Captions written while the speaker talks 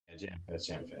Jam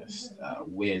Fest.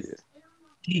 With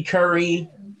T. Curry,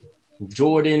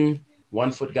 Jordan,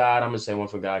 1 Foot God. I'm gonna say 1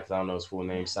 Foot God because I don't know his full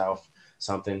name. South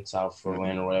for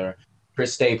Atlanta or whatever.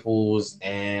 Chris Staples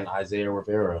and Isaiah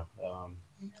Rivera.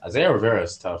 Isaiah Rivera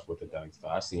is tough with the dunks, though.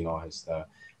 I've seen all his stuff.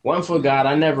 1 Foot God,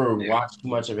 I never watched too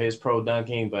much of his pro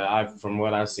dunking, but from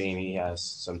what I've seen, he has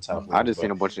some tough ones. I just seen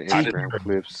a bunch of Instagram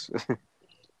clips.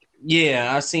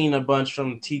 Yeah, I've seen a bunch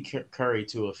from T. Curry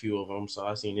too, a few of them. So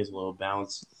I've seen his little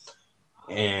bounce.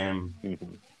 And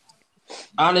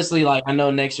honestly, like I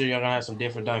know next year you're gonna have some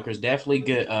different dunkers. Definitely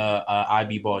good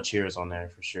IB ball cheers on there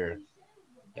for sure.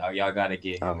 Y'all gotta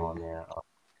get him on there.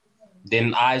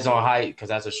 Then Eyes on Height, because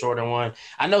that's a shorter one.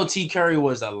 I know T. Curry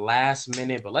was a last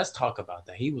minute, but let's talk about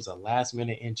that. He was a last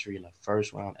minute entry in the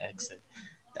first round exit.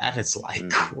 That is like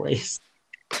crazy.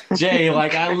 Jay,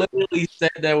 like I literally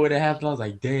said that when it happened. I was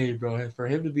like, dang, bro, for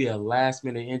him to be a last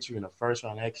minute entry in the first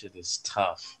round exit is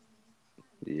tough.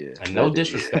 Yeah. And no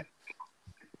disrespect.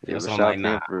 Yeah, but shout out to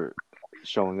him for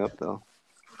showing up though.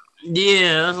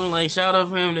 Yeah, that's like shout out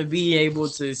for him to be able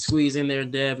to squeeze in there,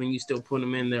 Dev, and you still put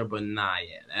him in there. But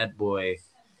that boy,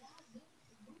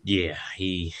 yeah,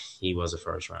 he was a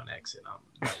first round exit.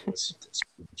 It's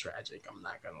tragic. I'm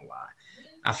not gonna lie.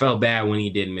 I felt bad when he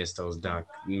did missed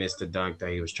the dunk that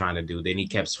he was trying to do. Then he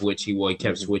kept switching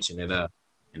it up,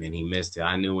 and then he missed it.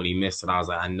 I knew when he missed it, I was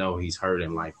like, I know he's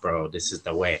hurting. Like, bro, this is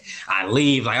the way I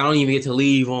leave. Like, I don't even get to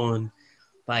leave on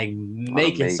like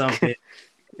making something.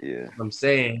 Yeah, I'm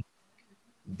saying.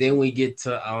 Then we get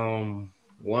to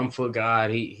 1 Foot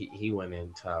God. He went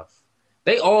in tough.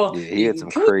 They all he had some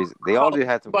crazy. They all did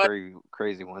had some very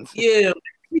crazy ones. Yeah,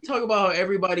 we talk about how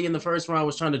everybody in the first round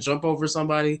was trying to jump over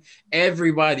somebody.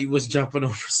 Everybody was jumping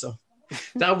over something.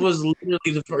 That was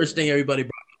literally the first thing everybody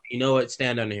brought. You know what?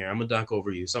 Stand under here. I'm gonna dunk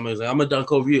over you. Somebody's like, I'm gonna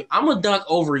dunk over you. I'm gonna dunk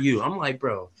over you. I'm like,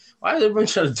 bro, why is everybody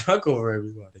trying to dunk over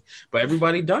everybody? But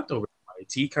everybody dunked over everybody.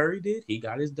 T. Curry did. He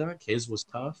got his dunk. His was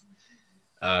tough.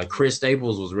 Chris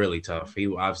Staples was really tough. He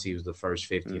obviously was the first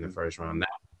 50 in the first round. That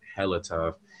was hella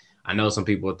tough. I know some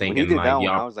people are thinking like, y'all.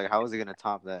 I was like, how is he gonna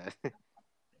top that?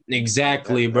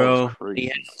 Exactly, bro. He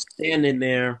had to stand in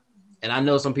there, and I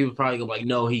know some people probably go like,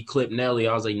 no, he clipped Nelly.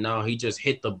 I was like, no, he just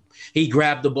he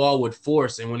grabbed the ball with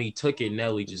force, and when he took it,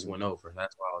 Nelly just went over.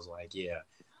 That's why I was like, yeah.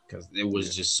 Because it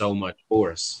was just so much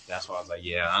force. That's why I was like,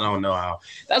 yeah, I don't know how.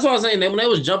 That's what I was saying. When they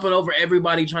was jumping over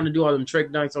everybody, trying to do all them trick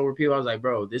dunks over people, I was like,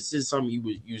 bro, this is something you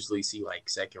would usually see like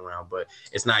second round, but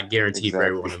it's not guaranteed for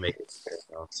everyone to make it.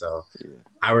 So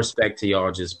I respect to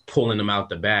y'all just pulling them out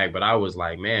the bag, but I was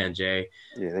like, man, Jay,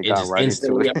 they got right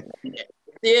instantly.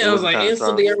 Yeah, it was like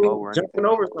instantly everyone jumping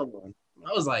over someone.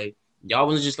 I was like, y'all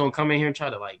wasn't just gonna come in here and try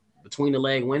to like between the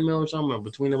leg windmill or something, or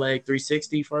between the leg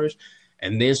 360 first.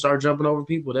 And then start jumping over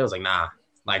people. They was like, nah.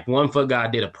 Like 1 Foot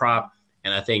God did a prop,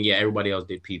 and I think everybody else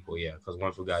did people, because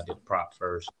 1 Foot God did the prop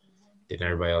first. Then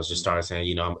everybody else just started saying,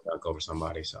 I'm gonna dunk over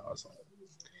somebody. So I was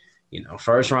like,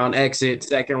 first round exit,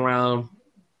 second round.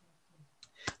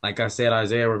 Like I said,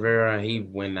 Isaiah Rivera, he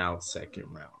went out second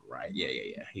round, right? Yeah.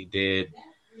 He did.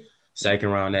 Second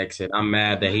round exit. I'm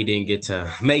mad that he didn't get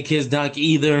to make his dunk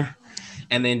either.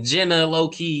 And then Jenna, low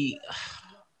key,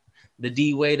 the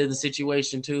D Wade of the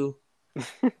situation too.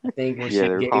 I think when she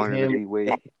gave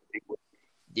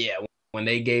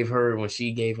him, when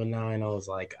she gave a 9, I was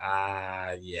like,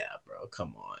 yeah, bro,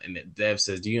 come on. And then Dev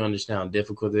says, do you understand how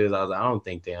difficult it is? I was like, I don't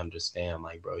think they understand.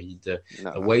 Like, bro, the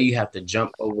way you have to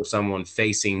jump over someone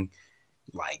facing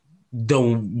like the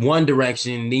one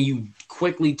direction, then you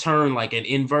quickly turn like an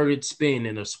inverted spin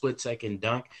in a split second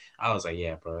dunk. I was like,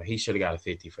 yeah, bro, he should have got a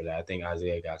 50 for that. I think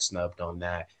Isaiah got snubbed on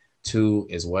that too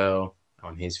as well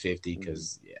on his 50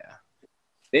 because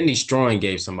Then Destroying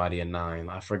gave somebody a 9.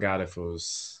 I forgot if it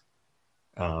was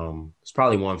it's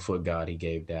probably 1 Foot God he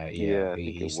gave that. Yeah,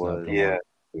 he snubbed him. Yeah,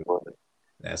 it was.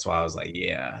 That's why I was like,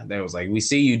 yeah. That was like, we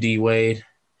see you, D Wade.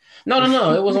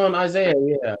 No. It was on Isaiah.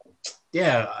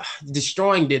 Yeah.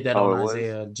 Destroying did that on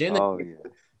Isaiah. Jenna,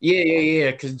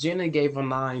 yeah. Because Jenna gave a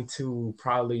 9 to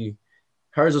probably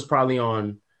hers was probably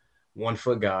on 1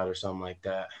 Foot God or something like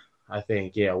that. I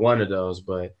think, one of those,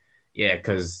 but. Yeah,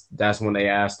 because that's when they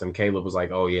asked him. Caleb was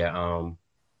like, "Oh yeah,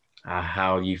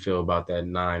 how you feel about that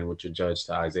 9 with your judge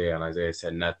to Isaiah?" And Isaiah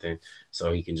said nothing,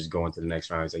 so he can just go into the next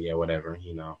round. He's like, "Yeah, whatever."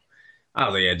 I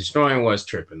was like, "Yeah, Destroying was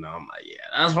tripping." Though. I'm like, "Yeah."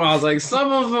 That's why I was like,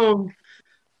 some of them,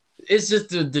 it's just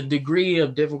the degree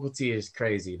of difficulty is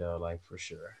crazy though. Like for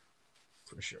sure.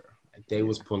 Like, they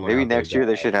was pulling. Maybe next year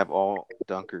they should have all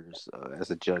dunkers as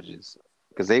the judges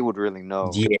because they would really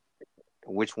know.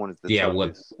 Which one is the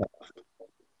toughest.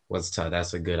 What's tough?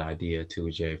 That's a good idea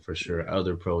too, Jay, for sure.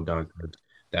 Other pro dunkers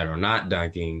that are not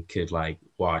dunking could like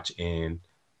watch and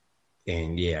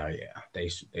And they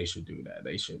should do that.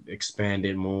 They should expand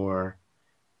it more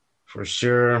for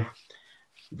sure.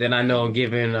 Then I know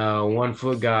giving 1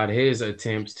 Foot God his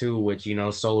attempts too, which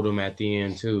sold him at the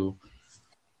end too,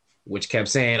 which kept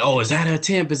saying, "Oh, is that an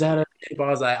attempt? Is that an attempt?" I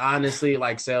was like, honestly,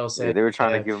 like Sel Yeah, said, they were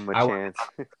trying to give him a chance.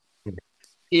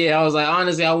 I was like,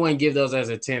 honestly, I wouldn't give those as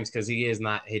attempts because he is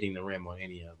not hitting the rim on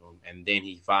any of them. And then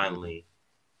he finally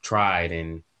tried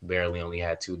and barely only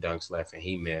had 2 dunks left, and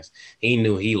he missed. He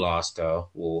knew he lost though.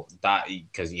 Well,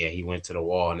 because he went to the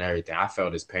wall and everything. I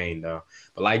felt his pain though.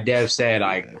 But like Dev said,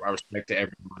 I respect to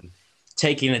everyone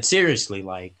taking it seriously,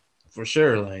 like for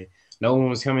sure. Like no one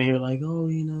was coming here like, oh,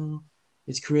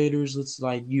 it's creators. It's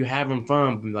like you having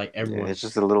fun, like everyone. Yeah, it's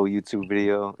just a little YouTube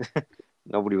video.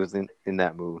 Nobody was in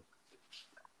that mood.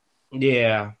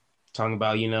 Yeah. Talking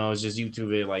about, it's just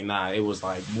YouTube. It like, nah, it was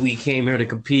like we came here to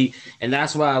compete. And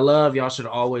that's why I love y'all should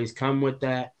always come with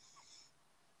that.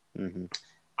 Mm-hmm.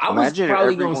 I Imagine was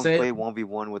probably everyone going to say play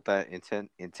 1v1 with that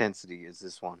intensity as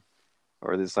this one.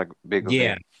 Or this like big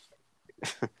yeah.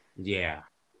 event. Yeah.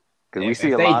 Because we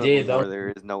see a lot of them where there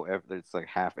is no effort. It's like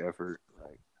half effort.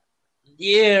 Like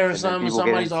or and something. People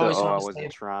Somebody's get into, always trying I to wasn't say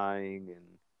trying. And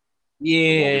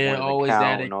yeah, always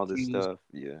that and all this excuse. stuff.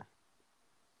 Yeah.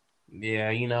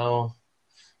 Yeah,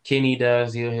 Kenny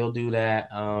does. He'll do that.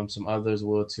 Some others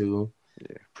will too.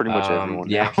 Yeah, pretty much everyone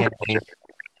now. I can't name.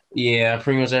 Yeah,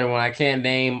 pretty much everyone. I can't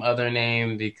name other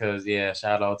name because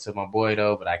shout out to my boy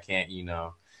though, but I can't.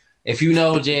 If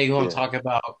Jay, who I'm talking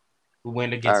about, who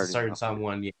went against a certain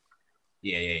someone.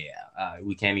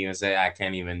 We can't even say I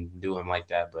can't even do him like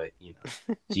that, but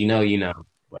you know.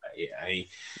 But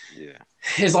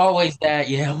it's always that.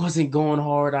 Yeah, it wasn't going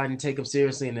hard. I didn't take him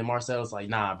seriously, and then Marcel's like,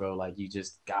 "Nah, bro. Like you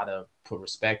just gotta put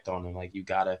respect on him. Like you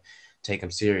gotta take him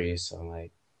serious." So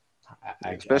like,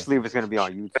 especially if it's gonna be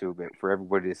on YouTube for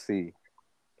everybody to see,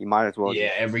 you might as well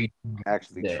just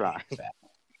actually try.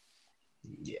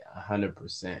 Yeah,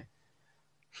 100%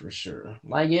 for sure.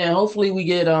 Like hopefully we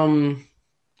get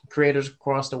creators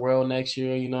across the world next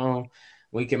year.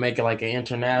 We can make it like an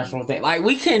international thing. Like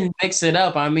we can mix it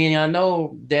up. I mean, I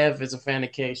know Dev is a fan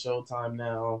of K Showtime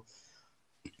now.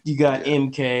 You got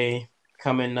MK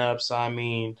coming up, so I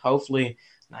mean, hopefully,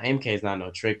 now MK is not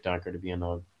no trick dunker to be in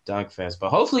no dunk fest, but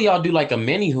hopefully y'all do like a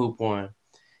mini hoop one.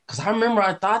 Cause I remember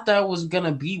I thought that was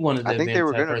gonna be one of the events. I think they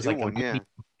were gonna first, do like one,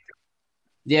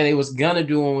 yeah, they was gonna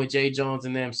do one with Jay Jones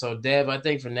and them. So Dev, I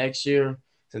think for next year,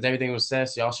 since everything was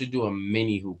set, y'all should do a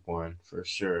mini hoop one for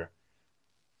sure.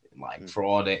 Like for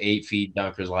all the 8 feet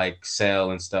dunkers, like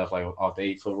Cell and stuff, like off the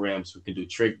 8 foot rims, who can do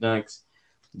trick dunks.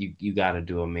 You got to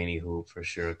do a mini hoop for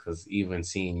sure, because even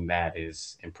seeing that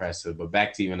is impressive. But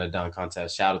back to even the dunk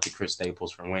contest, shout out to Chris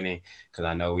Staples for winning, because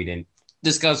I know we didn't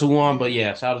discuss who won, but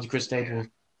shout out to Chris Staples.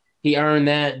 He earned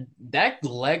that. That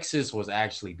Lexus was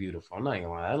actually beautiful. I'm not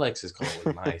gonna lie, that Lexus car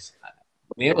was nice. I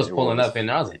mean, it was pulling up,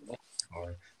 and I was like, this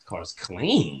car's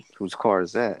clean. Whose car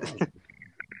is that?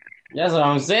 That's what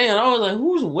I'm saying. I was like,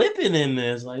 who's whipping in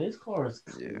this? Like, this car is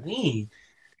clean.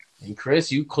 And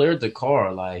Chris, you cleared the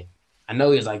car. Like, I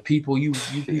know it's like people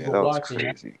people watching.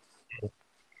 Crazy.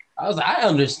 I was like, I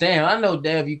understand. I know,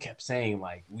 Dev, you kept saying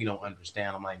like we don't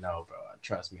understand. I'm like, no, bro,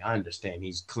 trust me, I understand.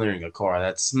 He's clearing a car.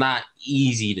 That's not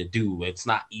easy to do. It's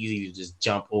not easy to just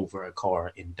jump over a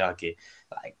car and dunk it.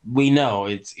 Like, we know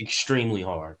it's extremely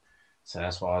hard. So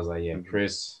that's why I was like,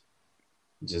 Chris,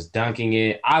 just dunking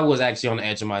it. I was actually on the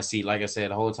edge of my seat, like I said,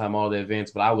 the whole time, all the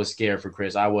events, but I was scared for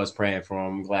Chris. I was praying for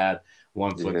him. I'm glad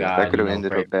 1 Foot God. That could have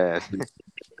ended up bad.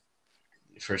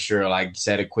 For sure, like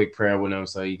said a quick prayer with him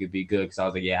so he could be good. Because I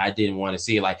was like, I didn't want to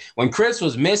see it. Like when Chris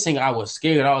was missing, I was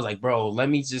scared. I was like, bro,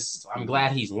 I'm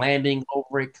glad he's landing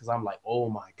over it, because I'm like, oh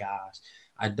my gosh,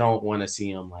 I don't want to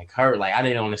see him like hurt. Like I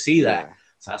didn't want to see that.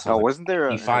 So that's why wasn't there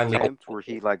an attempt where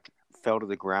he like fell to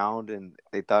the ground and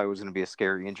they thought it was going to be a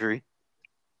scary injury?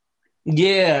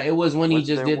 Yeah, it was when he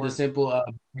just did the simple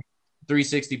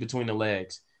 360 between the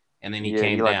legs, and then he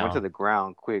came down. Like went to the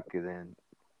ground quick, and then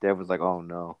Dev was like, "Oh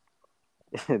no!"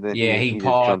 And then he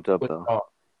paused, just jumped up though.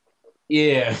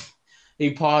 Yeah,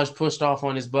 he paused, pushed off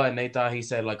on his butt, and they thought he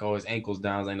said like, "Oh, his ankle's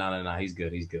down." I was like, no, he's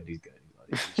good. He's straight.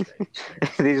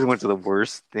 They just went to the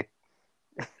worst thing.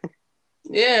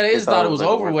 Yeah, they just thought it was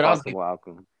over with. I was like,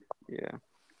 outcome.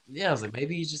 Yeah, I was like,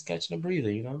 maybe he's just catching a breather,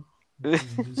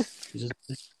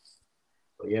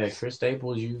 Yeah, Chris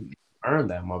Staples, you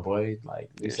earned that, my boy. Like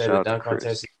you said, the dunk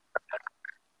contest.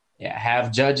 Yeah,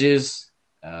 have judges,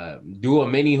 do a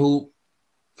mini hoop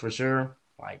for sure.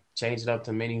 Like change it up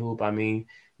to mini hoop. I mean,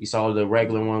 you saw the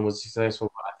regular one was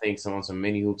successful. But I think some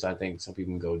mini hoops, I think some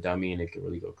people can go dummy and it could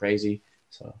really go crazy.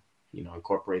 So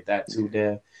incorporate that too,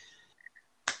 Dev.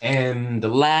 And the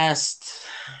last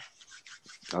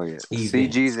Oh yeah,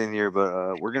 CG's in here,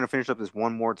 but we're gonna finish up this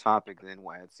one more topic, then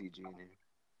we'll add CG in here.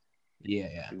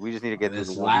 Yeah. We just need to get through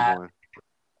the 1v1.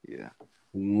 Yeah.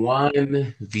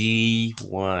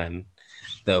 1v1.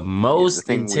 The most the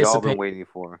thing we all been waiting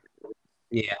for.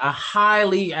 Yeah,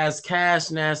 as Cash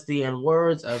Nasty and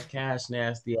words of Cash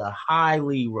Nasty, a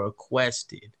highly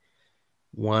requested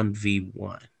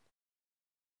 1v1.